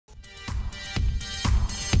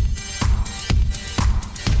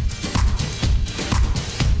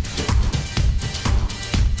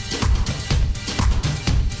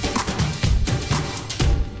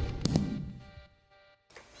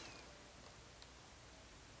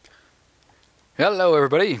Hello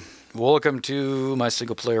everybody, welcome to my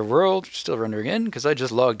single player world. Still rendering in because I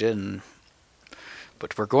just logged in.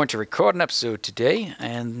 But we're going to record an episode today,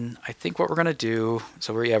 and I think what we're going to do,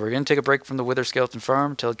 so we're going to take a break from the Wither Skeleton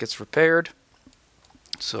Farm until it gets repaired.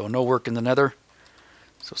 So no work in the nether.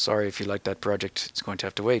 So sorry if you like that project, it's going to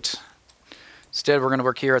have to wait. Instead we're going to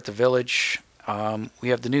work here at the village. We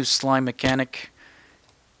have the new slime mechanic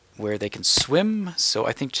where they can swim, so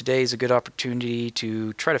I think today is a good opportunity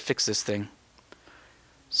to try to fix this thing.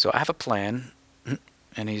 So I have a plan,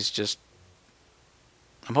 and I'm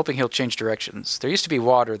hoping he'll change directions. There used to be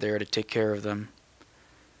water there to take care of them,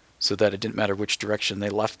 so that it didn't matter which direction they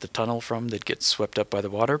left the tunnel from, they'd get swept up by the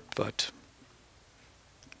water, but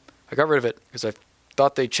I got rid of it, because I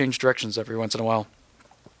thought they'd change directions every once in a while.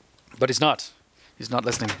 But he's not. He's not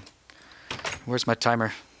listening. Where's my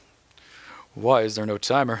timer? Why is there no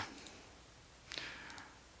timer?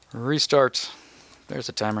 Restart. There's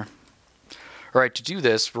a timer. Alright, to do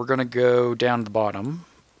this, we're going to go down to the bottom,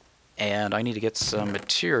 and I need to get some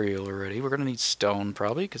material already. We're going to need stone,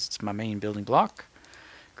 probably, because it's my main building block.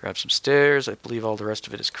 Grab some stairs. I believe all the rest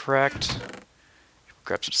of it is cracked.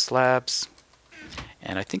 Grab some slabs.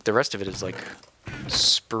 And I think the rest of it is, like,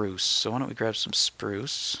 spruce. So why don't we grab some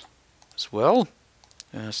spruce as well.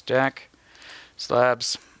 Stack.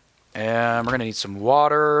 Slabs. And we're going to need some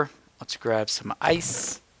water. Let's grab some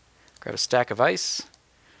ice. Grab a stack of ice.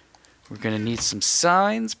 We're going to need some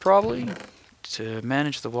signs, probably, to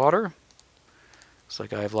manage the water. Looks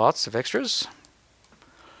like I have lots of extras.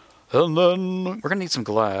 And then we're going to need some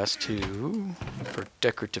glass, too, for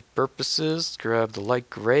decorative purposes. Let's grab the light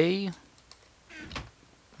gray.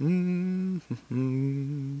 I'm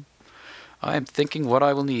thinking what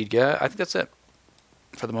I will need. Yeah, I think that's it,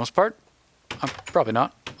 for the most part. Probably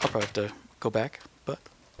not. I'll probably have to go back, but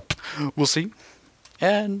we'll see.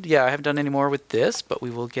 And yeah, I haven't done any more with this, but we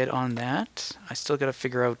will get on that. I still got to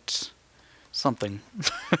figure out something.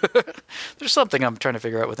 There's something I'm trying to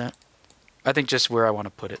figure out with that. I think just where I want to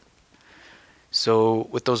put it. So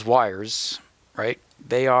with those wires, right,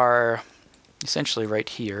 they are essentially right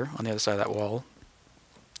here on the other side of that wall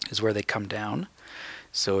is where they come down.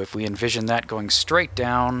 So if we envision that going straight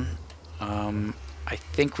down, I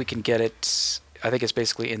think we can get it. I think it's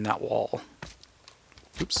basically in that wall.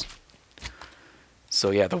 Oops.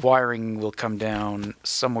 So yeah, the wiring will come down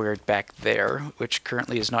somewhere back there, which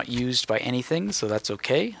currently is not used by anything, so that's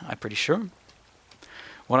okay, I'm pretty sure.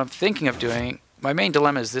 What I'm thinking of doing, my main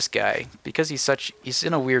dilemma is this guy, because he's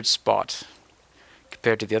in a weird spot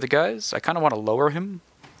compared to the other guys. I kind of want to lower him,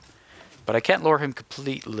 but I can't lower him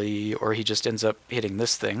completely, or he just ends up hitting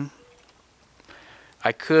this thing.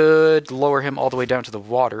 I could lower him all the way down to the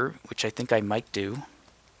water, which I think I might do,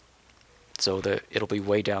 so that it'll be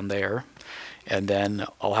way down there. And then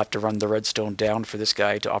I'll have to run the redstone down for this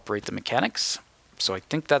guy to operate the mechanics. So I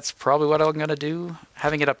think that's probably what I'm going to do.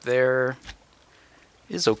 Having it up there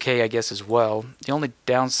is okay, I guess, as well. The only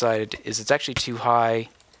downside is it's actually too high.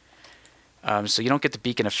 So you don't get the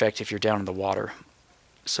beacon effect if you're down in the water.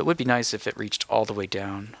 So it would be nice if it reached all the way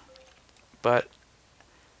down. But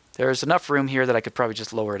there's enough room here that I could probably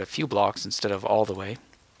just lower it a few blocks instead of all the way.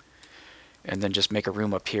 And then just make a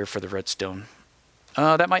room up here for the redstone.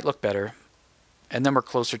 That might look better. And then we're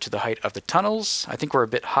closer to the height of the tunnels. I think we're a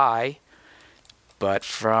bit high, but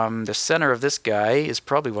from the center of this guy is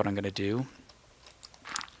probably what I'm going to do.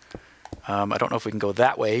 I don't know if we can go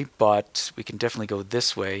that way, but we can definitely go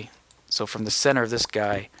this way. So from the center of this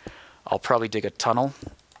guy, I'll probably dig a tunnel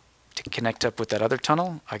to connect up with that other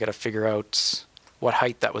tunnel. I got to figure out what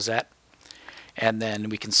height that was at. And then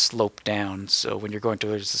we can slope down. So when you're going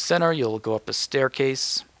towards the center, you'll go up a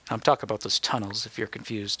staircase. I'm talking about those tunnels if you're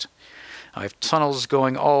confused. I have tunnels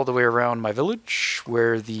going all the way around my village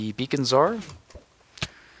where the beacons are.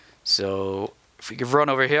 So if we could run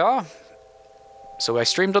over here. So I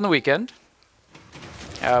streamed on the weekend.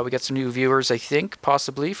 We got some new viewers, I think,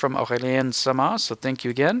 possibly from Aurélien Sama. So thank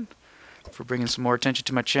you again for bringing some more attention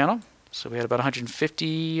to my channel. So we had about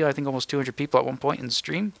 150, I think almost 200 people at one point in the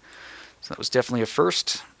stream. So that was definitely a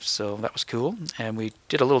first. So that was cool. And we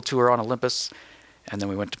did a little tour on Olympus. And then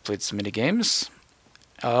we went to play some mini games.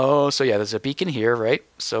 Oh, so yeah, there's a beacon here, right?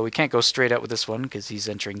 So we can't go straight out with this one because he's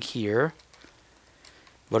entering here.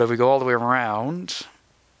 But if we go all the way around,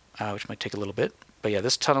 which might take a little bit. But yeah,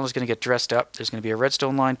 this tunnel is going to get dressed up. There's going to be a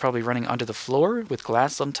redstone line probably running under the floor with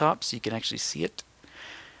glass on top so you can actually see it.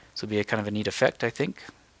 So it'll be a kind of a neat effect, I think.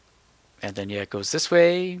 And then, yeah, it goes this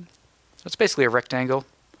way. It's basically a rectangle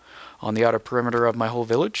on the outer perimeter of my whole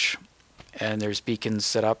village. And there's beacons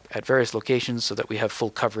set up at various locations so that we have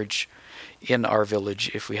full coverage in our village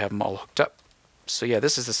if we have them all hooked up. So yeah,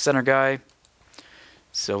 this is the center guy.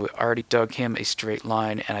 So we already dug him a straight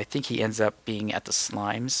line, and I think he ends up being at the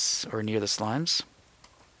slimes, or near the slimes.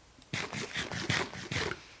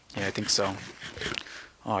 Yeah, I think so.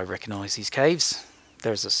 Oh, I recognize these caves.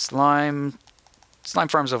 There's a slime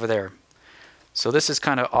farm's over there. So this is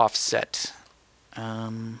kind of offset.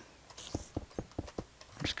 I'm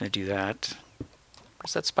just going to do that.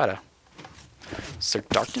 Where's that spider? Is there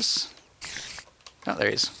darkness? Oh, there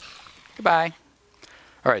he is. Goodbye.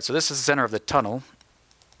 Alright, so this is the center of the tunnel.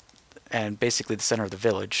 And basically the center of the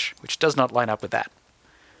village, which does not line up with that.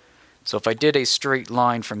 So if I did a straight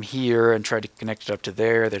line from here and tried to connect it up to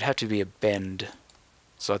there, there'd have to be a bend.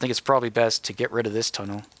 So I think it's probably best to get rid of this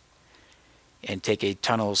tunnel and take a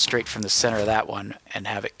tunnel straight from the center of that one and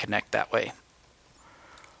have it connect that way.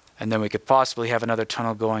 And then we could possibly have another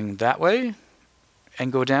tunnel going that way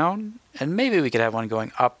and go down, and maybe we could have one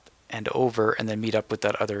going up and over and then meet up with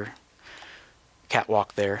that other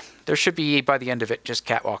catwalk there. There should be, by the end of it, just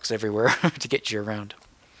catwalks everywhere to get you around.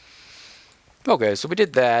 Okay, so we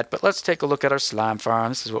did that, but let's take a look at our slime farm.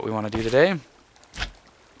 This is what we want to do today.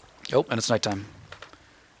 Oh, and it's nighttime.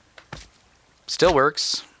 Still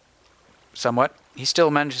works. Somewhat. He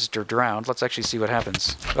still manages to drown. Let's actually see what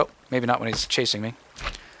happens. Oh, maybe not when he's chasing me.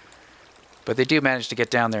 But they do manage to get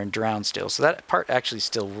down there and drown still. So that part actually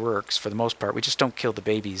still works for the most part. We just don't kill the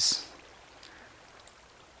babies.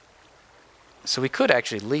 So we could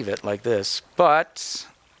actually leave it like this, but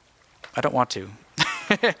I don't want to.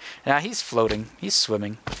 Now he's floating. He's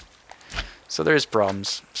swimming. So there's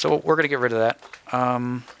problems. So we're going to get rid of that.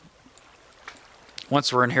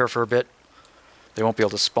 Once we're in here for a bit, they won't be able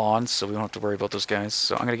to spawn, so we won't have to worry about those guys.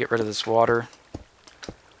 So I'm going to get rid of this water.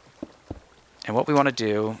 And what we want to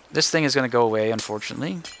do, this thing is going to go away,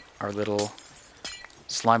 unfortunately. Our little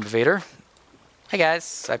slime evader. Hey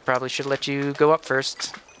guys, I probably should let you go up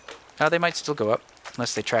first. Oh, they might still go up,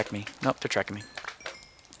 unless they track me. Nope, they're tracking me.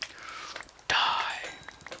 Die.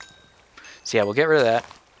 So yeah, we'll get rid of that,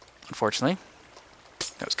 unfortunately.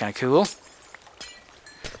 That was kind of cool.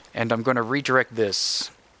 And I'm going to redirect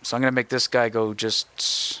this. So I'm going to make this guy go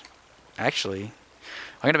just... Actually,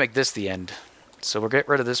 I'm going to make this the end. So we'll get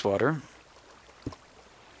rid of this water.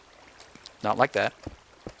 Not like that.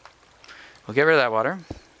 We'll get rid of that water.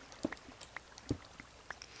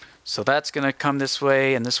 So that's going to come this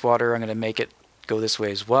way, and this water, I'm going to make it go this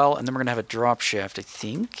way as well. And then we're going to have a drop shaft, I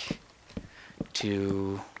think,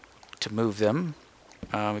 to move them.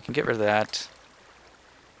 We can get rid of that.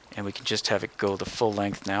 And we can just have it go the full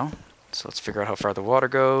length now. So let's figure out how far the water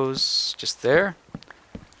goes. Just there.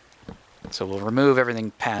 So we'll remove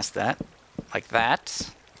everything past that, like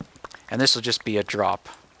that. And this will just be a drop.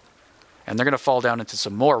 And they're going to fall down into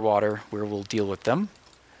some more water where we'll deal with them.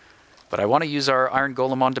 But I want to use our Iron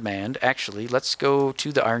Golem on Demand. Actually, let's go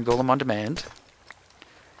to the Iron Golem on Demand.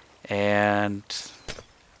 And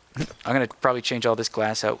I'm going to probably change all this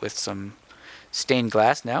glass out with some stained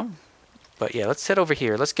glass now. But yeah, let's head over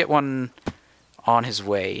here. Let's get one on his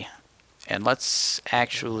way. And let's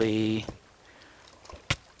actually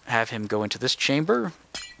have him go into this chamber.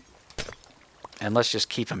 And let's just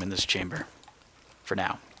keep him in this chamber for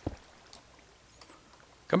now.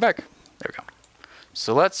 Come back. There we go.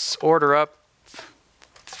 So let's order up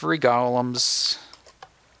 3 golems.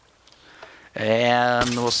 And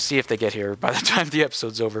we'll see if they get here by the time the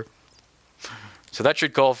episode's over. So that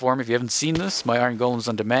should call for them. If you haven't seen this, my Iron Golems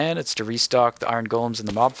on Demand. It's to restock the Iron Golems in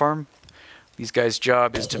the mob farm. These guys'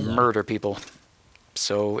 job is to murder people.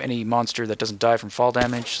 So any monster that doesn't die from fall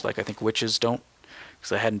damage, like I think witches don't,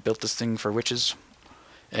 because I hadn't built this thing for witches.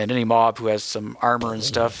 And any mob who has some armor and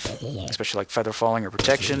stuff, especially like feather falling or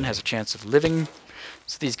protection, has a chance of living.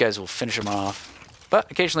 So these guys will finish them off.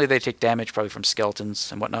 But occasionally they take damage, probably from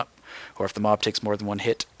skeletons and whatnot. Or if the mob takes more than one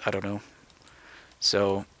hit, I don't know.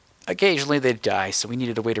 So occasionally they die, so we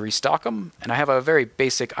needed a way to restock them. And I have a very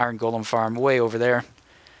basic Iron Golem farm way over there,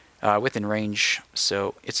 within range.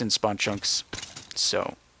 So it's in spawn chunks.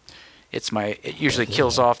 So it usually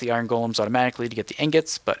kills off the Iron Golems automatically to get the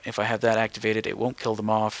ingots, but if I have that activated, it won't kill them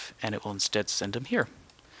off, and it will instead send them here.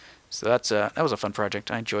 So that was a fun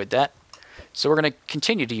project. I enjoyed that. So we're going to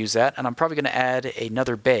continue to use that, and I'm probably going to add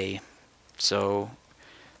another bay. So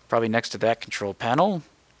probably next to that control panel,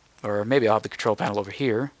 or maybe I'll have the control panel over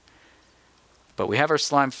here. But we have our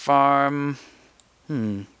slime farm.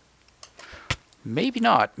 Maybe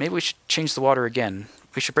not. Maybe we should change the water again.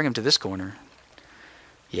 We should bring him to this corner.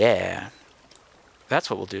 Yeah, that's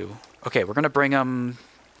what we'll do. Okay, we're going to bring them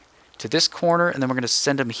to this corner, and then we're going to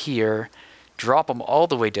send them here, drop them all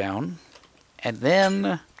the way down, and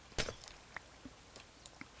then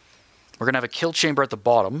we're going to have a kill chamber at the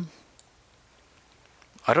bottom.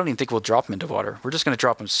 I don't even think we'll drop them into water. We're just going to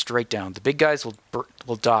drop them straight down. The big guys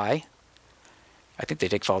will die. I think they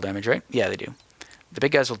take fall damage, right? Yeah, they do. The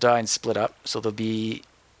big guys will die and split up. So there'll be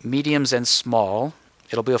mediums and small.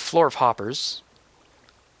 It'll be a floor of hoppers.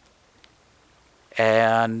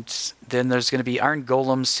 And then there's going to be iron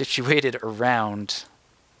golems situated around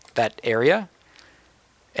that area.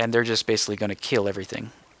 And they're just basically going to kill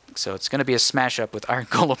everything. So it's going to be a smash up with iron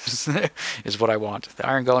golems is what I want. The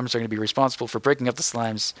iron golems are going to be responsible for breaking up the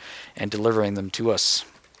slimes and delivering them to us.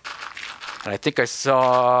 And I think I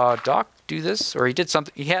saw Doc do this, or he did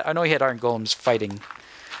something. I know he had iron golems fighting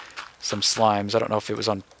some slimes. I don't know if it was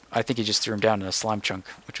on. I think he just threw them down in a slime chunk,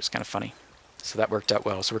 which was kind of funny. So that worked out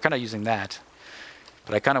well. So we're kind of using that.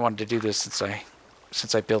 But I kind of wanted to do this since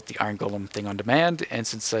I built the iron golem thing on demand, and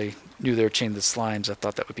since I knew they were chaining the slimes, I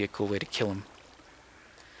thought that would be a cool way to kill them.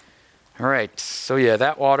 Alright, so yeah,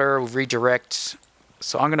 that water will redirect.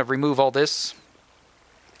 So I'm going to remove all this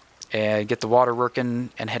and get the water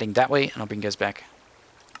working and heading that way, and I'll bring you guys back.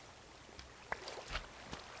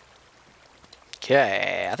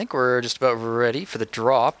 Okay, I think we're just about ready for the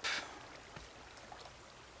drop.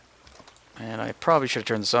 And I probably should have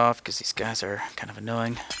turned this off because these guys are kind of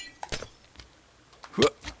annoying.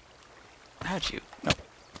 How'd you? No.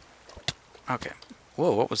 Okay.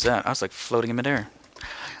 Whoa, what was that? I was like floating in midair.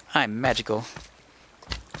 I'm magical.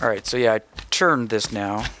 Alright, so yeah, I turned this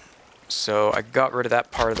now. So I got rid of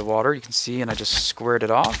that part of the water, you can see, and I just squared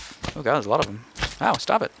it off. Oh god, there's a lot of them. Ow,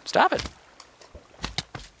 stop it. Stop it!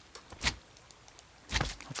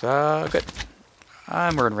 Good.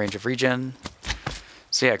 We're in range of regen.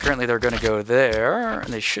 So yeah, currently they're going to go there,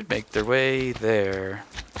 and they should make their way there.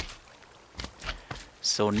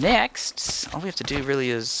 So next, all we have to do really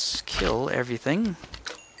is kill everything.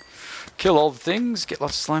 Kill all the things, get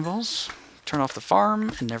lots of slime balls, turn off the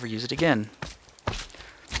farm, and never use it again.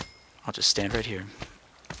 I'll just stand right here.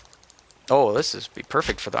 Oh, this would be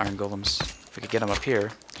perfect for the iron golems, if we could get them up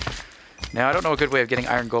here. Now, I don't know a good way of getting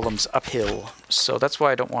iron golems uphill, so that's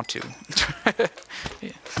why I don't want to.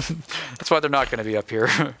 Yeah. That's why they're not going to be up here.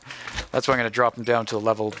 That's why I'm going to drop them down to a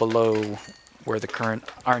level below where the current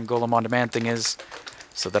iron golem on demand thing is,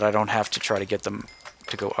 so that I don't have to try to get them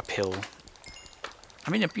to go uphill. I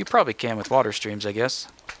mean, you probably can with water streams, I guess.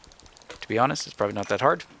 To be honest, it's probably not that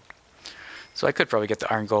hard. So I could probably get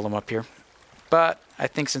the iron golem up here. But I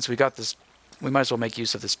think since we got this, we might as well make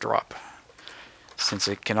use of this drop, since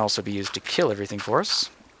it can also be used to kill everything for us.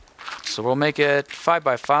 So we'll make it 5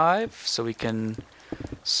 by 5 so we can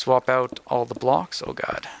swap out all the blocks. Oh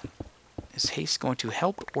god. Is haste going to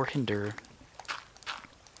help or hinder?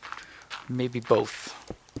 Maybe both.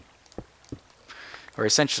 Or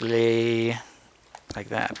essentially like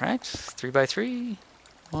that, right? 3 by 3.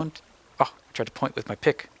 Oh, I tried to point with my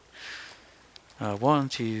pick. 1,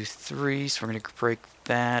 2, 3. So we're going to break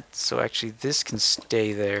that. So actually this can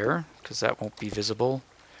stay there, because that won't be visible.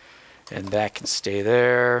 And that can stay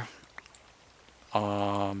there.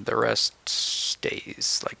 The rest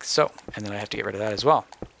stays like so. And then I have to get rid of that as well.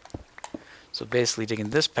 So basically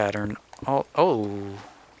digging this pattern. Oh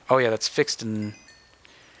yeah, that's fixed in...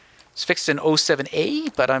 It's fixed in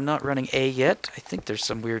S01E179, but I'm not running A yet. I think there's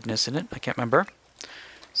some weirdness in it. I can't remember.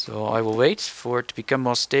 So I will wait for it to become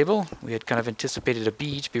more stable. We had kind of anticipated a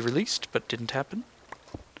B to be released, but didn't happen.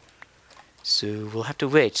 So we'll have to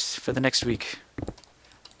wait for the next week.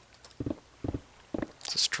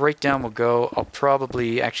 So straight down we'll go. I'll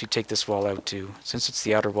probably actually take this wall out too. Since it's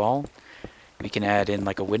the outer wall, we can add in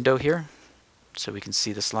like a window here, so we can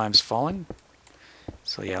see the slimes falling.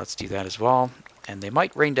 So yeah, let's do that as well. And they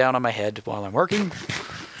might rain down on my head while I'm working,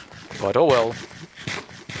 but oh well.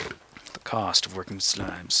 The cost of working with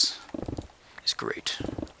slimes is great.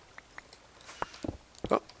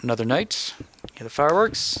 Oh, another night. Hear the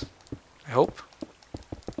fireworks, I hope.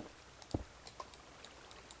 Here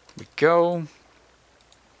we go.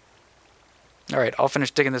 Alright, I'll finish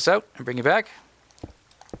digging this out and bring you back.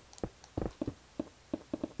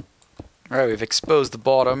 Alright, we've exposed the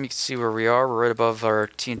bottom. You can see where we are. We're right above our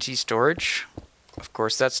TNT storage. Of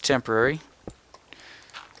course, that's temporary.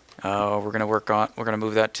 We're gonna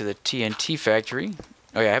move that to the TNT factory.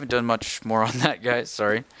 Oh yeah, I haven't done much more on that, guys.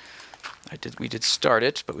 Sorry. We did start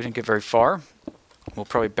it, but we didn't get very far. We'll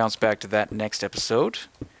probably bounce back to that next episode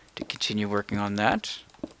to continue working on that.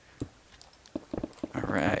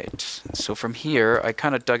 Alright, so from here, I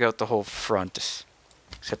kind of dug out the whole front,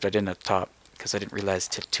 except I didn't at the top, because I didn't realize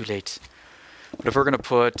till too late. But if we're going to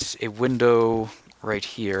put a window right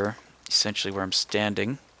here, essentially where I'm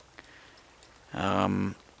standing,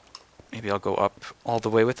 maybe I'll go up all the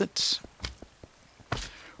way with it.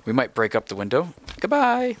 We might break up the window.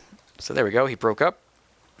 Goodbye! So there we go, he broke up.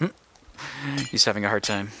 He's having a hard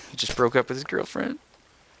time. He just broke up with his girlfriend.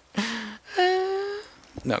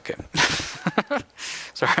 No, okay.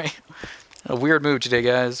 Sorry. A weird mood today,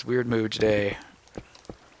 guys. Weird mood today.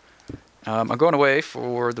 I'm going away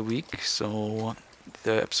for the week, so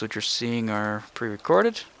the episodes you're seeing are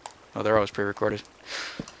pre-recorded. Oh, they're always pre-recorded.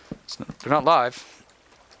 They're not live.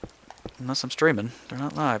 Unless I'm streaming. They're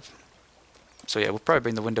not live. So yeah, we'll probably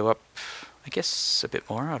bring the window up, I guess, a bit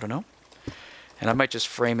more. I don't know. And I might just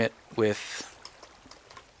frame it with...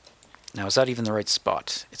 Now, is that even the right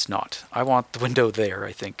spot? It's not. I want the window there,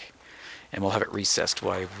 I think. And we'll have it recessed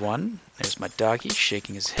by 1. There's my doggy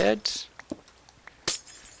shaking his head.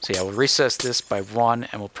 So yeah, we'll recess this by 1,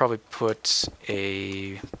 and we'll probably put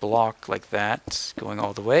a block like that going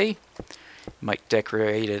all the way. Might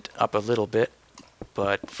decorate it up a little bit,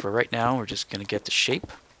 but for right now, we're just going to get the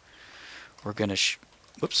shape. We're going to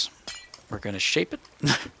we're going to shape it.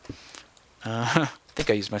 I think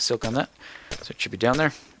I used my silk on that, so it should be down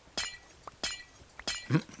there.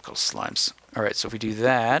 Little slimes. Alright, so if we do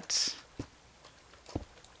that,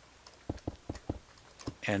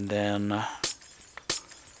 and then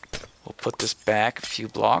we'll put this back a few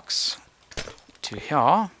blocks to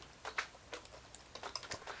here,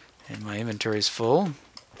 and my inventory is full,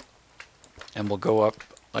 and we'll go up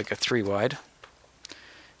like a 3 wide.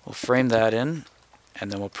 We'll frame that in,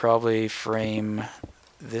 and then we'll probably frame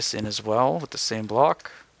this in as well with the same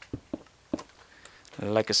block,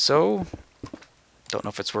 like so. Don't know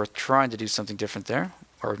if it's worth trying to do something different there,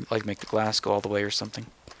 or like make the glass go all the way or something.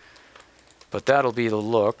 But that'll be the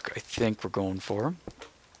look I think we're going for.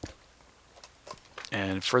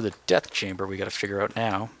 And for the death chamber, we got to figure out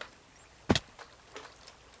now.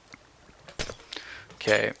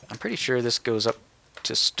 Okay, I'm pretty sure this goes up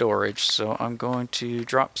to storage, so I'm going to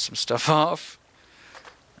drop some stuff off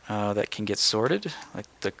that can get sorted, like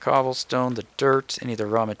the cobblestone, the dirt, any of the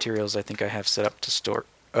raw materials I think I have set up to store.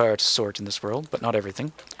 To sort in this world, but not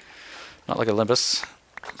everything. Not like Olympus.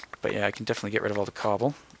 But yeah, I can definitely get rid of all the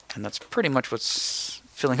cobble. And that's pretty much what's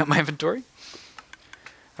filling up my inventory.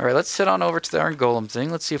 Alright, let's head on over to the Iron Golem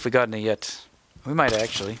thing. Let's see if we got any yet. We might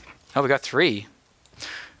actually. Oh, we got 3.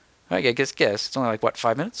 Okay, guess. It's only like, what,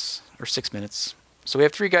 5 minutes? Or 6 minutes? So we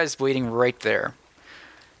have 3 guys waiting right there.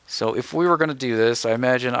 So if we were going to do this, I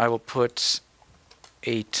imagine I will put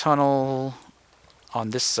a tunnel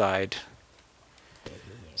on this side.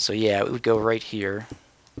 So yeah, it would go right here.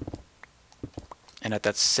 And at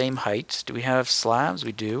that same height, do we have slabs?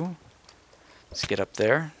 We do. Let's get up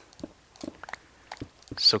there.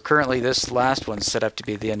 So currently this last one's set up to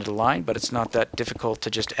be the end of the line, but it's not that difficult to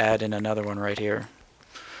just add in another one right here.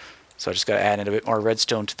 So I just got to add in a bit more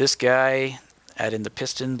redstone to this guy, add in the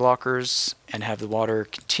piston blockers, and have the water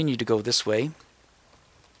continue to go this way,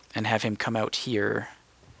 and have him come out here.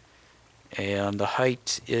 And the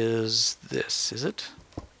height is this, is it?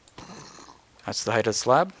 That's the height of the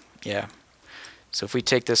slab? Yeah. So if we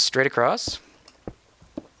take this straight across,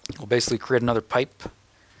 we'll basically create another pipe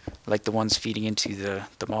like the ones feeding into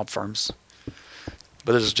the mob farms.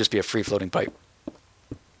 But this will just be a free-floating pipe.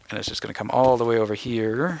 And it's just going to come all the way over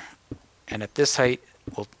here. And at this height,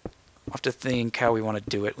 we'll have to think how we want to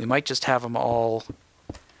do it. We might just have them all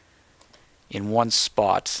in one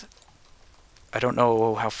spot. I don't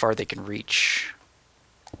know how far they can reach.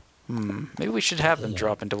 Maybe we should have them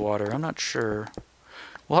drop into water. I'm not sure.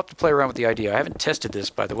 We'll have to play around with the idea. I haven't tested this,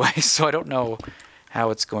 by the way, so I don't know how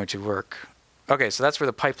it's going to work. Okay, so that's where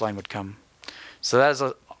the pipeline would come. So that is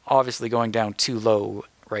obviously going down too low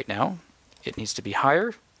right now. It needs to be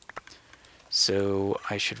higher. So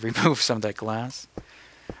I should remove some of that glass.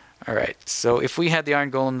 Alright, so if we had the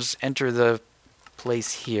iron golems enter the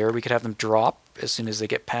place here, we could have them drop as soon as they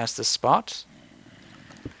get past this spot.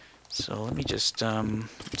 So let me just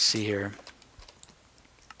let's see here.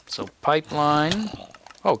 So pipeline.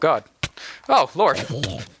 Oh God. Oh Lord.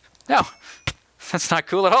 No, that's not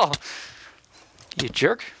cool at all. You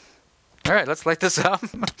jerk. All right, let's light this up.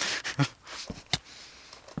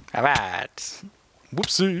 All right.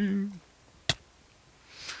 Whoopsie.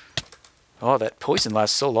 Oh, that poison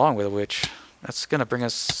lasts so long with a witch. That's gonna bring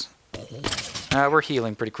us. We're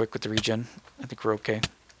healing pretty quick with the regen. I think we're okay.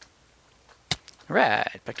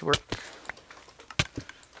 Alright, back to work.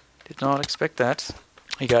 Did not expect that.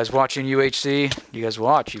 You guys watching UHC? You guys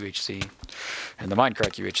watch UHC. And the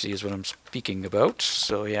Minecraft UHC is what I'm speaking about.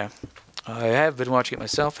 So yeah, I have been watching it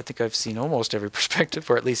myself. I think I've seen almost every perspective,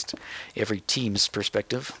 or at least every team's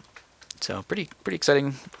perspective. So pretty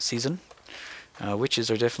exciting season.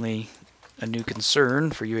 Witches are definitely a new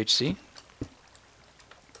concern for UHC.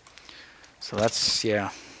 So that's, yeah,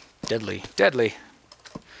 deadly.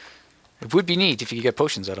 It would be neat if you could get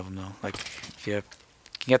potions out of them, though. Like, if you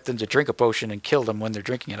can get them to drink a potion and kill them when they're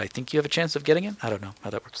drinking it, I think you have a chance of getting it. I don't know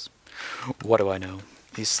how that works. What do I know?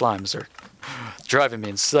 These slimes are driving me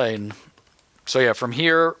insane. So yeah, from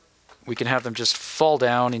here, we can have them just fall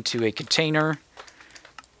down into a container,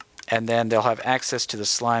 and then they'll have access to the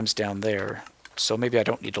slimes down there. So maybe I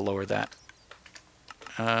don't need to lower that.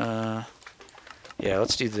 Yeah,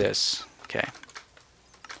 let's do this. Okay.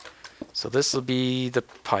 So this will be the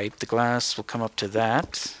pipe. The glass will come up to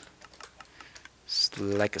that.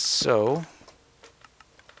 Like so.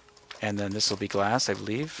 And then this will be glass, I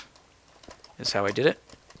believe. Is how I did it.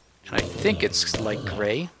 And I think it's like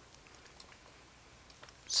gray.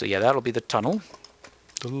 So yeah, that'll be the tunnel.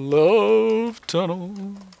 The love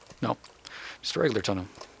tunnel. No, just a regular tunnel.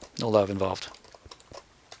 No love involved.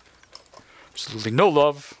 Absolutely no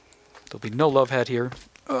love. There'll be no love had here.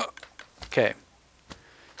 Okay.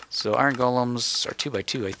 So iron golems are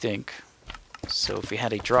 2x2, I think. So if we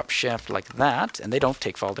had a drop shaft like that, and they don't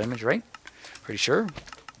take fall damage, right? Pretty sure.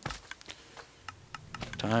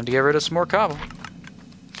 Time to get rid of some more cobble.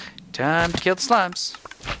 Time to kill the slimes.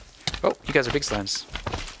 Oh, you guys are big slimes.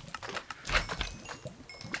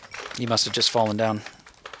 You must have just fallen down.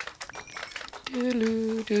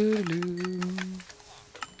 Doodaloo, doodaloo.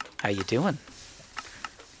 How you doing?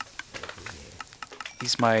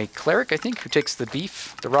 He's my cleric, I think, who takes the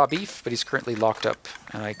beef, the raw beef, but he's currently locked up,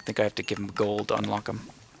 and I think I have to give him gold to unlock him.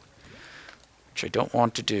 Which I don't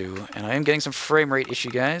want to do. And I am getting some frame rate issue,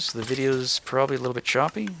 guys, so the video's probably a little bit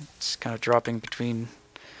choppy. It's kind of dropping between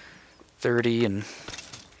 30 and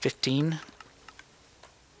 15.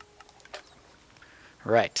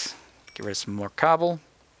 Right. Get rid of some more cobble.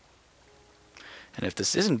 And if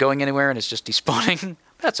this isn't going anywhere and it's just despawning,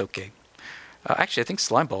 that's okay. Actually, I think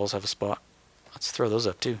slime balls have a spot. Let's throw those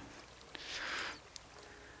up too.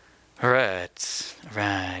 Alright.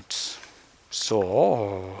 Right.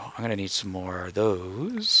 So, I'm going to need some more of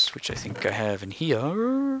those, which I think I have in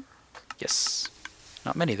here. Yes.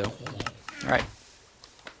 Not many though. Alright.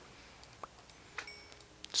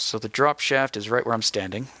 So the drop shaft is right where I'm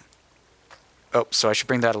standing. Oh, so I should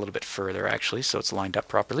bring that a little bit further actually, so it's lined up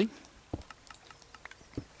properly.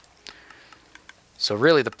 So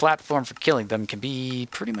really, the platform for killing them can be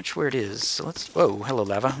pretty much where it is. So let's... Whoa, hello,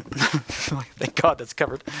 lava. Thank God that's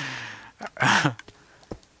covered. I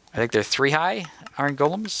think they're 3 high, iron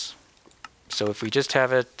golems. So if we just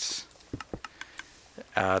have it...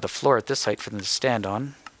 the floor at this height for them to stand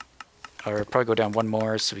on. Or probably go down one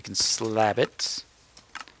more so we can slab it.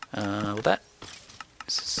 Will that...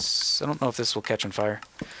 I don't know if this will catch on fire.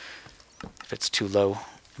 If it's too low,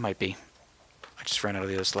 it might be. I just ran out of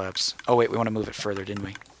the other slabs. Oh wait, we want to move it further, didn't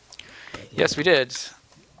we? Yes, we did.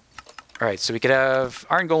 Alright, so we could have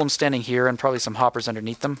iron golems standing here and probably some hoppers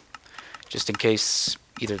underneath them. Just in case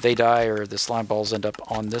either they die or the slime balls end up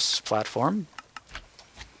on this platform.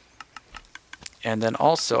 And then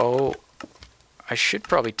also, I should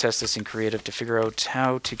probably test this in creative to figure out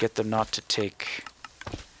how to get them not to take...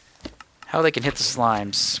 How they can hit the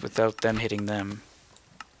slimes without them hitting them.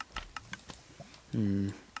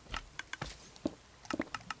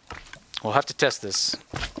 We'll have to test this,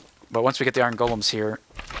 but once we get the iron golems here,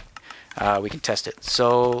 we can test it.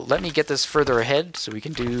 So let me get this further ahead so we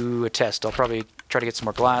can do a test. I'll probably try to get some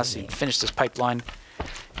more glass and finish this pipeline,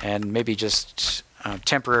 and maybe just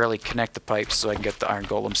temporarily connect the pipes so I can get the iron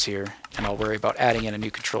golems here, and I'll worry about adding in a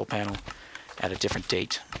new control panel at a different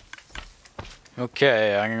date.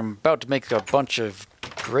 Okay, I'm about to make a bunch of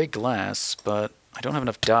gray glass, but I don't have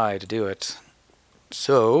enough dye to do it.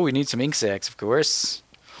 So we need some ink sacs, of course.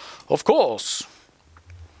 Of course!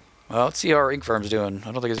 Well, let's see how our ink farm's doing.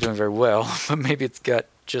 I don't think it's doing very well, but maybe it's got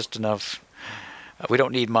just enough. We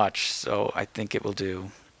don't need much, so I think it will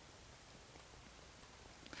do.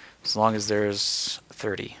 As long as there's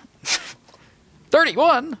 30.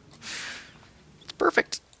 31! It's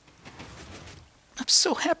perfect. I'm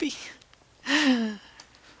so happy. I'm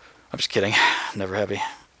just kidding. I'm never happy.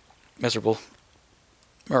 Miserable.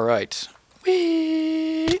 Alright.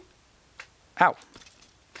 Whee! Ow.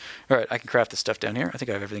 Alright, I can craft this stuff down here. I think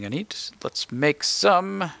I have everything I need. Let's make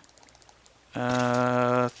some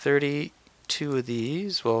 32 of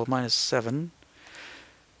these. Well, minus 7.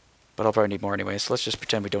 But I'll probably need more anyway, so let's just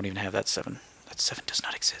pretend we don't even have that 7. That 7 does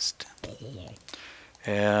not exist.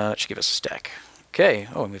 That should give us a stack. Okay.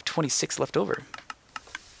 Oh, and we have 26 left over.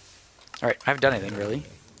 Alright, I haven't done anything, really.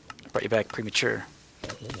 I brought you back premature.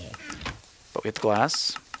 But we have the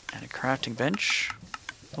glass and a crafting bench.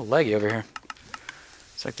 A little laggy over here.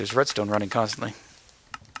 It's like there's redstone running constantly.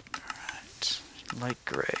 Alright, light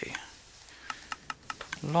gray.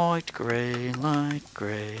 Light gray, light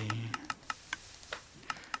gray.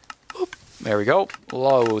 Oop. There we go.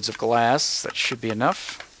 Loads of glass. That should be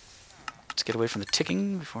enough. Let's get away from the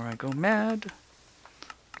ticking before I go mad.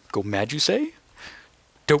 Go mad, you say?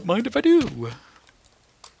 Don't mind if I do.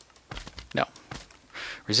 No.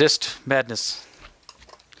 Resist madness.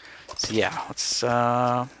 So yeah, let's,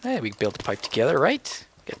 hey, we can build the pipe together, right?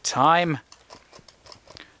 Get time.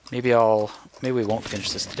 Maybe we won't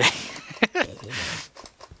finish this today.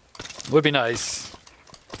 Would be nice.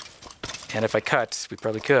 And if I cut, we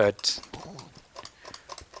probably could.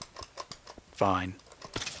 Fine.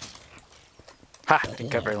 Ha!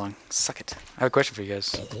 Didn't cut very long. Suck it. I have a question for you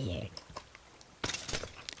guys.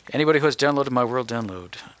 Anybody who has downloaded my world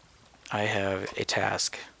download, I have a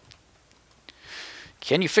task.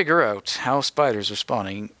 Can you figure out how spiders are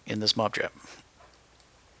spawning in this mob trap?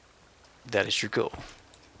 That is your goal.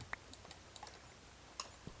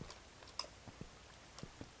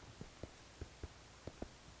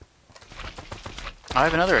 I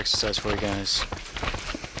have another exercise for you guys.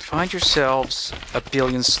 Find yourselves a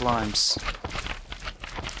billion slimes.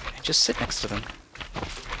 And just sit next to them.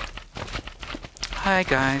 Hi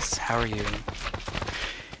guys, how are you?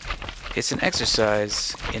 It's an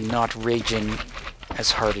exercise in not raging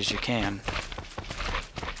as hard as you can.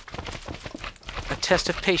 A test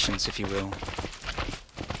of patience, if you will.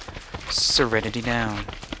 Serenity now.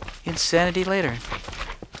 Insanity later.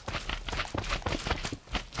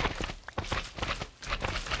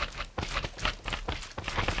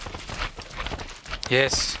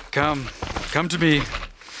 Yes, come to me.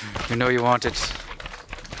 You know you want it.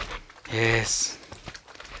 Yes.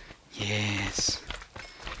 Yes.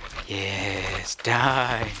 Yes,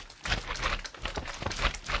 die.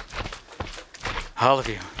 All of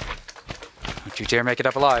you. Don't you dare make it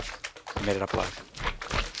up alive. You made it up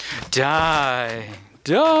alive. Die.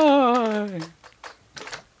 Die.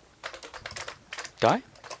 Die?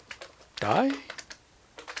 Die?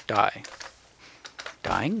 Die.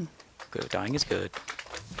 Dying? Good. Dying is good.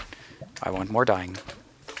 I want more dying.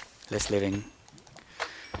 Less living.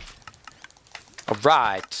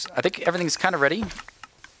 Alright. I think everything's kind of ready.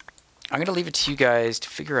 I'm going to leave it to you guys to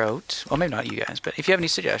figure out. Well, maybe not you guys, but if you have any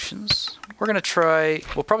suggestions, we're going to try.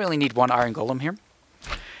 We'll probably only need one iron golem here.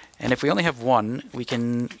 And if we only have one, we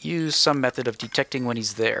can use some method of detecting when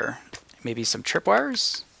he's there. Maybe some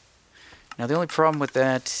tripwires. Now, the only problem with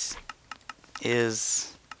that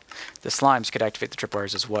is the slimes could activate the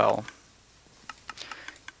tripwires as well.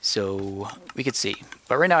 So we could see.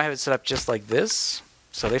 But right now I have it set up just like this.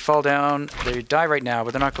 So they fall down. They die right now,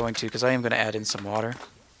 but they're not going to because I am going to add in some water.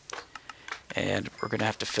 And we're going to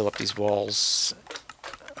have to fill up these walls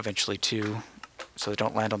eventually too, so they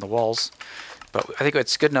don't land on the walls. But I think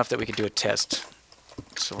it's good enough that we can do a test.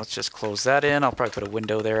 So let's just close that in. I'll probably put a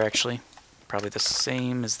window there actually. Probably the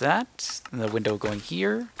same as that. And the window going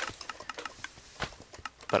here.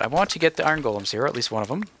 But I want to get the iron golems here, at least one of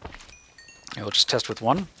them. And we'll just test with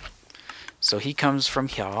one. So he comes from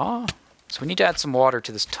here. So we need to add some water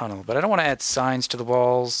to this tunnel, but I don't want to add signs to the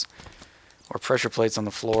walls or pressure plates on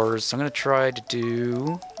the floors. So I'm going to try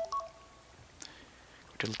to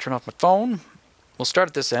turn off my phone. We'll start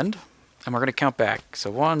at this end, and we're going to count back. So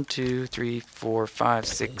 1, 2, 3, 4, 5,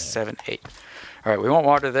 6, 7, 8. All right, we want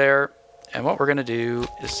water there, and what we're going to do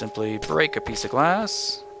is simply break a piece of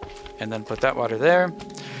glass, and then put that water there.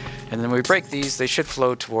 And then when we break these, they should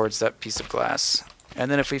flow towards that piece of glass. And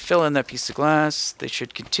then if we fill in that piece of glass, they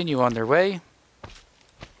should continue on their way.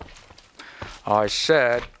 I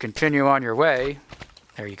said, continue on your way.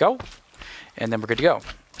 There you go. And then we're good to go.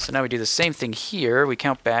 So now we do the same thing here. We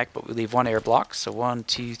count back, but we leave one air block. So 1,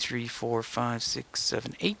 2, 3, 4, 5, 6,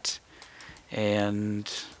 7, 8. And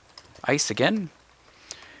ice again.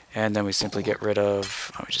 And then we simply get rid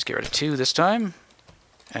of, we just get rid of 2 this time.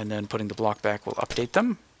 And then putting the block back will update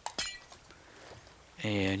them.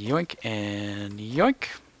 And yoink, and yoink.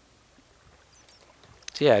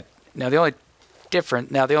 So yeah, now the only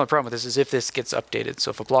problem with this is if this gets updated. So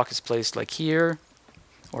if a block is placed like here,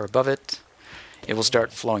 or above it, it will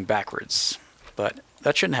start flowing backwards. But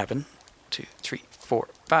that shouldn't happen. 2, 3, 4,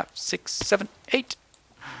 5, 6, 7, 8.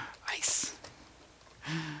 Ice.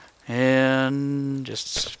 And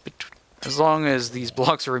just as long as these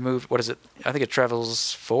blocks are removed, what is it? I think it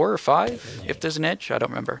travels 4 or 5 if there's an edge. I don't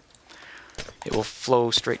remember. It will flow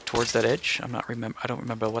straight towards that edge. I don't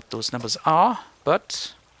remember what those numbers are,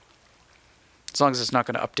 but as long as it's not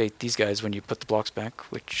going to update these guys when you put the blocks back,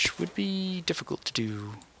 which would be difficult to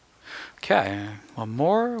do. Okay, one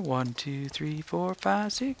more. 1, 2, 3, 4,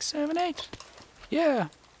 5, 6, 7, 8. Yeah.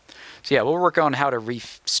 So yeah, we'll work on how to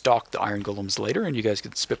restock the iron golems later, and you guys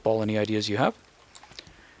can spitball any ideas you have.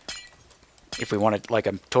 If we want it like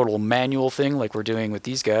a total manual thing like we're doing with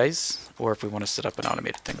these guys, or if we want to set up an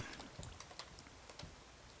automated thing.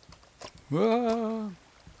 But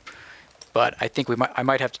I think I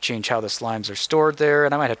might have to change how the slimes are stored there,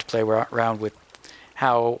 and I might have to play around with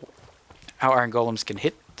how iron golems can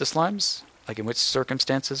hit the slimes. Like in which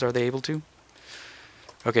circumstances are they able to?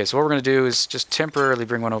 Okay, so what we're going to do is just temporarily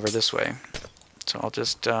bring one over this way. So I'll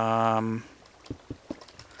just put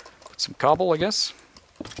some cobble, I guess.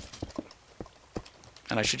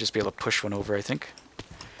 And I should just be able to push one over, I think,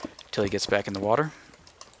 until he gets back in the water.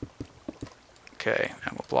 Okay,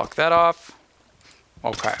 and we'll block that off.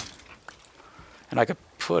 Okay. And I could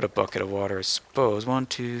put a bucket of water, I suppose. 1,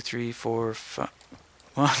 2, 3, 4, 5.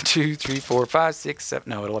 1, 2, 3, 4, 5, 6, 7.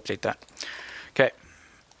 No, it'll update that. Okay.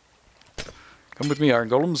 Come with me, iron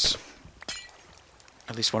golems.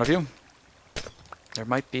 At least one of you. There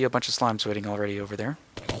might be a bunch of slimes waiting already over there.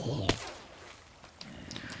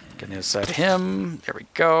 Get on the other side of him. There we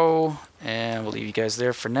go. And we'll leave you guys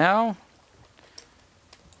there for now.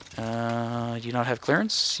 Do you not have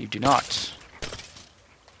clearance? You do not.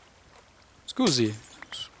 Scusi.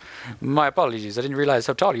 My apologies. I didn't realize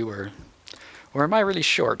how tall you were. Or am I really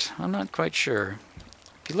short? I'm not quite sure.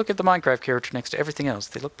 If you look at the Minecraft character next to everything else,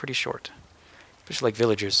 they look pretty short. Especially like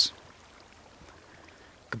villagers.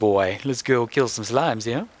 Good boy. Let's go kill some slimes,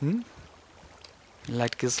 yeah? Hmm? You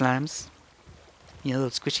like to kill slimes? You know, a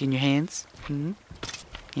little squishy in your hands? Hmm?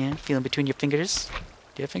 Yeah, feeling between your fingers?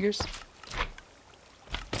 Do you have fingers?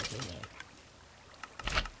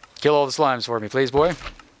 Kill all the slimes for me, please, boy.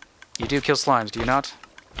 You do kill slimes, do you not?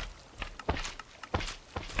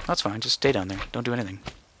 That's fine, just stay down there. Don't do anything.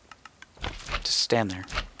 Just stand there.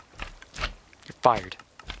 You're fired.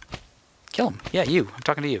 Kill him. Yeah, you. I'm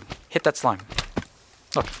talking to you. Hit that slime.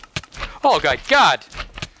 Look. Oh, God!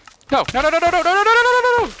 No! No, no, no, no, no, no, no, no, no,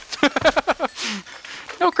 no, no!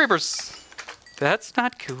 No creepers! That's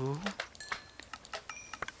not cool.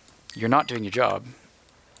 You're not doing your job.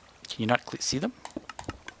 Can you not see them?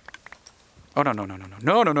 Oh, no, no, no, no, no.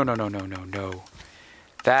 No, no, no, no, no, no, no, no.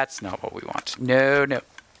 That's not what we want. No, no.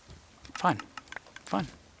 Fine. Fine.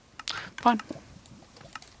 Fine.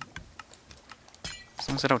 As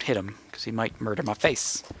long as I don't hit him, because he might murder my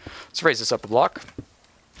face. Let's raise this up a block.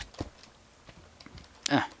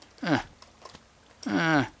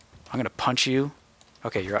 I'm going to punch you.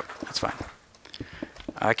 Okay, you're up. That's fine.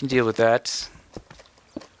 I can deal with that.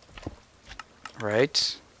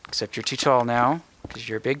 Right. Except you're too tall now, because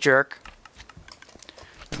you're a big jerk.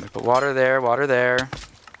 I'm going to put water there, water there.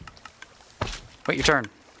 Wait, your turn.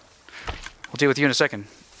 We'll deal with you in a second.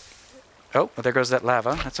 Oh, well, there goes that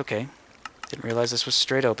lava. That's okay. Didn't realize this was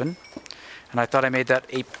straight open. And I thought I made that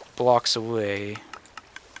 8 blocks away.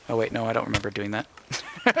 Oh, wait, no, I don't remember doing that.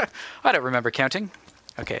 I don't remember counting.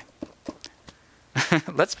 Okay.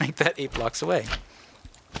 Let's make that 8 blocks away.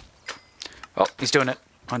 Oh, he's doing it.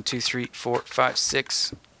 1, 2, 3, 4, 5,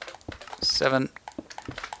 6, 7,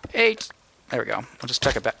 8. There we go. I'll just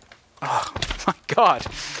check it back. Oh, my God.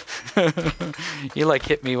 You, like,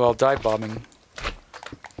 hit me while dive bombing.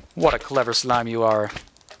 What a clever slime you are.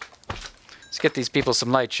 Let's get these people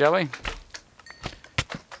some light, shall we?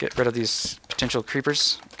 Get rid of these potential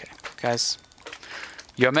creepers. Okay, guys.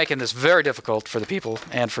 You're making this very difficult for the people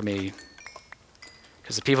and for me.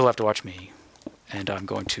 Because the people have to watch me. And I'm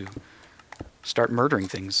going to start murdering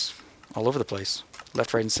things all over the place.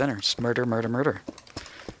 Left, right, and center. Just murder, murder, murder.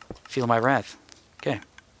 Feel my wrath. Okay.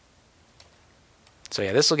 So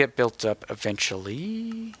yeah, this will get built up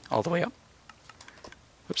eventually. All the way up.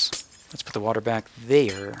 Oops. Let's put the water back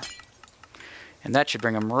there. And that should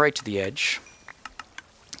bring him right to the edge.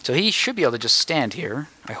 So he should be able to just stand here,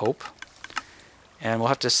 I hope. And we'll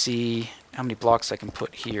have to see how many blocks I can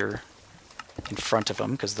put here in front of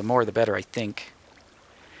him, because the more the better, I think.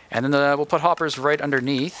 And then we'll put hoppers right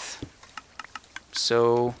underneath,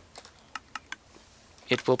 so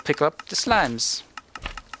it will pick up the slimes.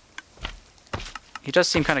 He does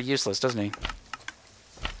seem kind of useless, doesn't he?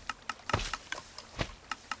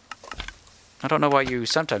 I don't know why you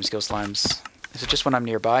sometimes kill slimes. Is it just when I'm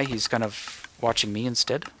nearby he's kind of watching me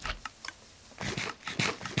instead?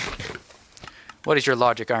 What is your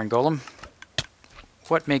logic, Iron Golem?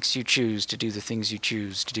 What makes you choose to do the things you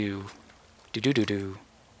choose to do? Do-do-do-do.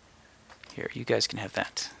 Here, you guys can have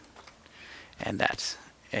that. And that.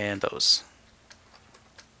 And those.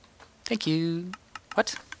 Thank you.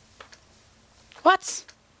 What? What?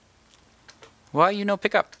 Why you no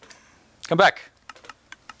pick up? Come back.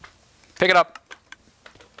 Pick it up.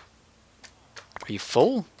 Are you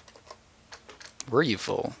full? Were you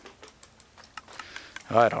full?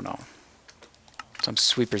 Oh, I don't know. Some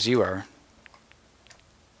sweepers you are.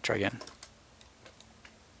 Try again.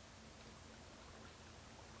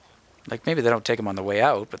 Like, maybe they don't take them on the way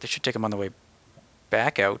out, but they should take them on the way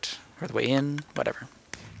back out. Or the way in. Whatever.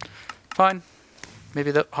 Fine.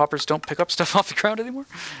 Maybe the hoppers don't pick up stuff off the ground anymore?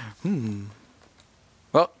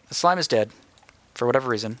 Well, the slime is dead. For whatever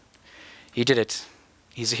reason. He did it.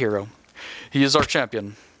 He's a hero. He is our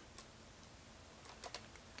champion.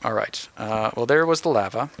 Alright. Well, there was the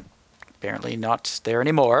lava. Apparently not there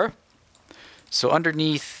anymore. So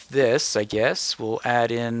underneath this, I guess, we'll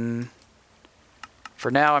add in...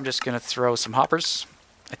 For now, I'm just going to throw some hoppers,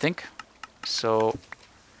 I think. So...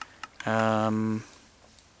 Wait,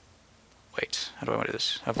 how do I want to do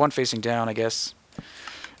this? I have one facing down, I guess.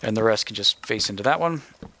 And the rest can just face into that one.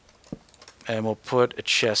 And we'll put a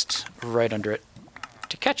chest right under it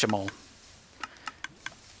to catch them all.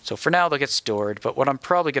 So for now, they'll get stored. But what I'm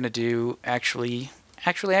probably going to do, actually,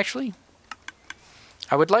 I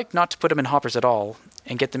would like not to put them in hoppers at all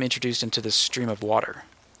and get them introduced into this stream of water.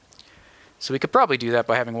 So we could probably do that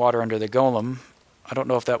by having water under the golem. I don't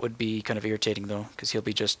know if that would be kind of irritating, though, because he'll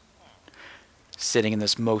be just sitting in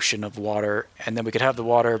this motion of water. And then we could have the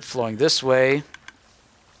water flowing this way.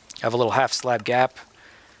 Have a little half slab gap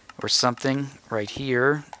or something right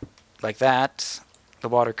here, like that. The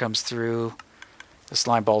water comes through, the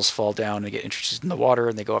slime balls fall down and get introduced in the water,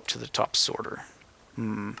 and they go up to the top sorter.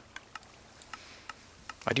 I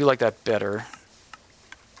do like that better.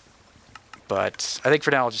 But I think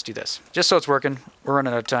for now I'll just do this. Just so it's working. We're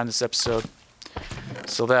running out of time this episode.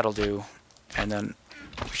 So that'll do. And then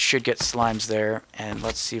we should get slimes there. And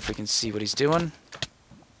let's see if we can see what he's doing.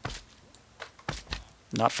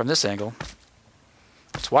 Not from this angle.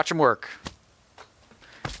 Let's watch him work.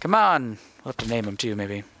 Come on. We'll have to name him too,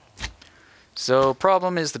 maybe. So,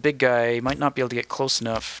 problem is the big guy might not be able to get close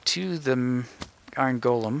enough to the iron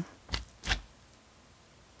golem.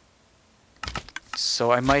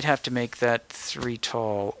 So I might have to make that 3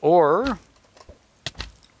 tall. Or...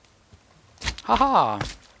 Haha!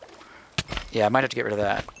 Yeah, I might have to get rid of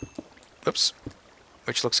that. Oops.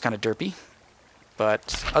 Which looks kind of derpy.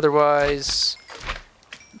 But otherwise...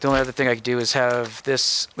 The only other thing I could do is have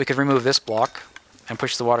this... We could remove this block and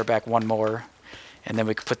push the water back one more. And then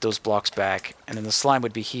we could put those blocks back. And then the slime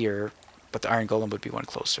would be here, but the iron golem would be one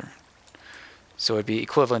closer. So it would be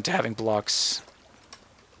equivalent to having blocks...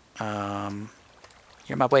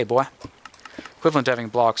 You're in my way, boy. Equivalent to having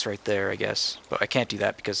blocks right there, I guess. But I can't do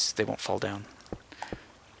that because they won't fall down.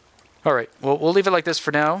 Alright, well, we'll leave it like this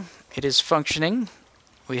for now. It is functioning.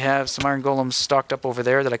 We have some iron golems stocked up over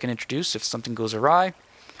there that I can introduce if something goes awry.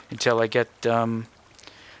 Until I get the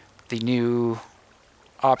new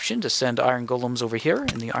option to send iron golems over here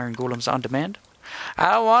and the iron golems on demand.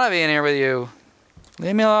 I don't want to be in here with you.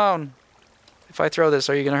 Leave me alone. If I throw this,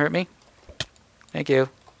 are you going to hurt me? Thank you.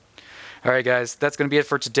 Alright guys, that's going to be it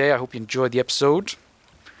for today. I hope you enjoyed the episode.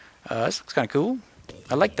 This looks kind of cool.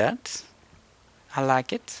 I like that. I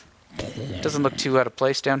like it. Doesn't look too out of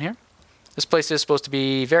place down here. This place is supposed to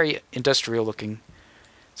be very industrial looking.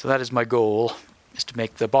 So that is my goal, is to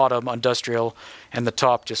make the bottom industrial and the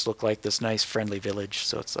top just look like this nice friendly village.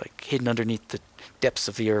 So it's like hidden underneath the depths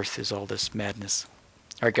of the earth is all this madness.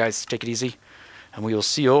 Alright guys, take it easy. And we will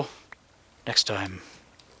see you next time.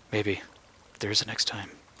 Maybe. If there is a next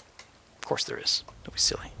time. Of course there is. Don't be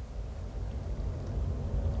silly.